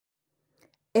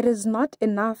It is not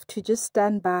enough to just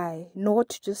stand by, nor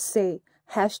to just say,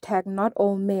 #not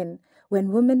all men,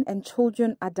 when women and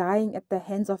children are dying at the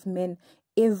hands of men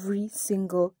every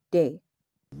single day.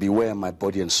 Beware my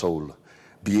body and soul.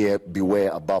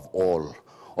 Beware above all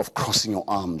of crossing your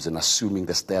arms and assuming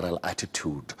the sterile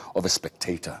attitude of a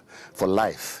spectator. For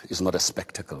life is not a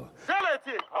spectacle.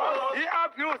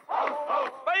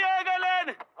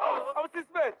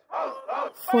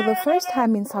 For the first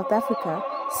time in South Africa,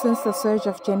 since the surge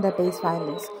of gender-based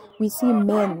violence, we see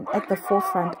men at the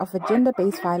forefront of a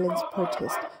gender-based violence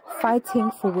protest,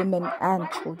 fighting for women and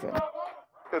children.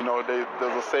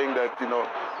 There's a saying that,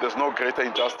 there's no greater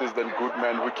injustice than good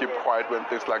men who keep quiet when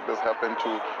things like this happen to,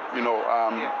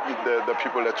 the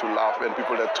people that you love and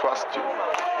people that trust you.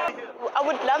 I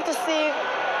would love to see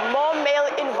more male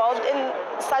involved in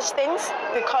such things,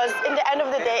 because in the end of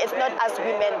the day, it's not us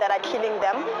women that are killing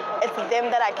them, it's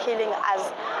them that are killing us.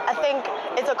 I think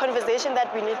it's a conversation that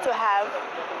we need to have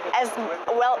as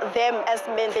well, them as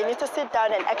men. They need to sit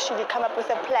down and actually come up with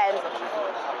a plan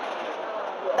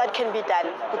that can be done,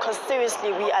 because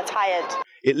seriously, we are tired.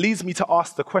 It leads me to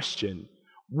ask the question,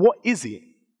 what is it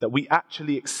that we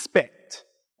actually expect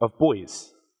of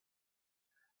boys?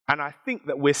 And I think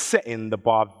that we're setting the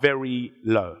bar very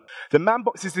low. The man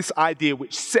box is this idea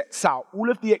which sets out all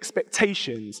of the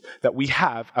expectations that we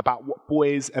have about what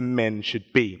boys and men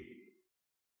should be.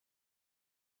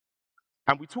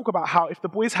 And we talk about how if the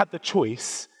boys had the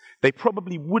choice, they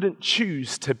probably wouldn't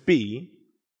choose to be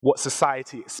what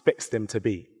society expects them to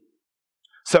be.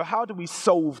 So how do we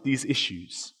solve these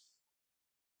issues?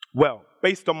 Well,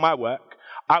 based on my work,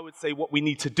 I would say what we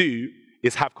need to do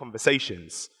is have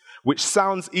conversations, which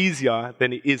sounds easier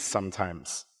than it is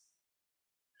sometimes.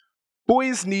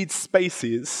 Boys need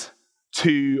spaces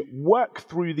to work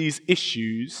through these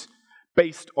issues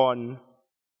based on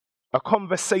a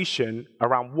conversation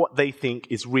around what they think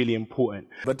is really important.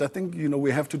 But I think,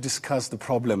 we have to discuss the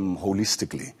problem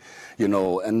holistically,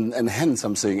 and hence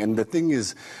I'm saying, and the thing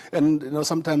is,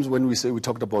 sometimes when we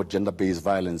talked about gender-based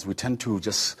violence, we tend to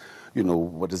just,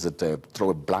 throw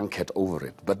a blanket over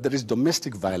it. But there is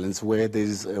domestic violence where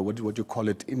there's, what you call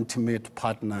it, intimate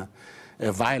partner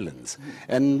violence.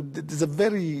 And there's a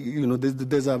very,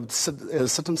 there's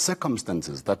certain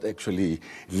circumstances that actually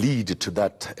lead to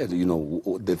that,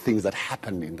 the things that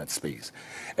happen in that space.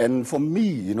 And for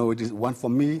me,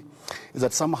 is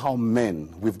that somehow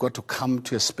men, we've got to come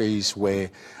to a space where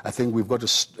I think we've got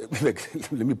to,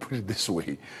 let me put it this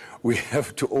way, we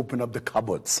have to open up the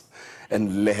cupboards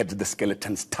and let the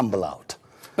skeletons tumble out.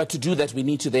 But to do that, we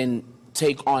need to then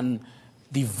take on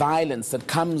the violence that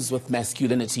comes with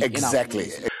masculinity. Exactly.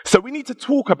 In our So we need to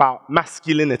talk about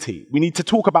masculinity. We need to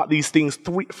talk about these things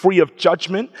free of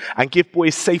judgment and give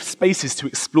boys safe spaces to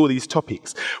explore these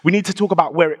topics. We need to talk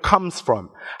about where it comes from,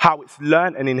 how it's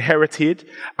learned and inherited,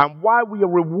 and why we are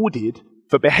rewarded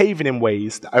for behaving in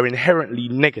ways that are inherently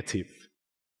negative.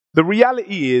 The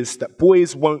reality is that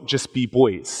boys won't just be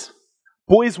boys.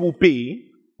 Boys will be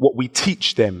what we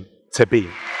teach them to be.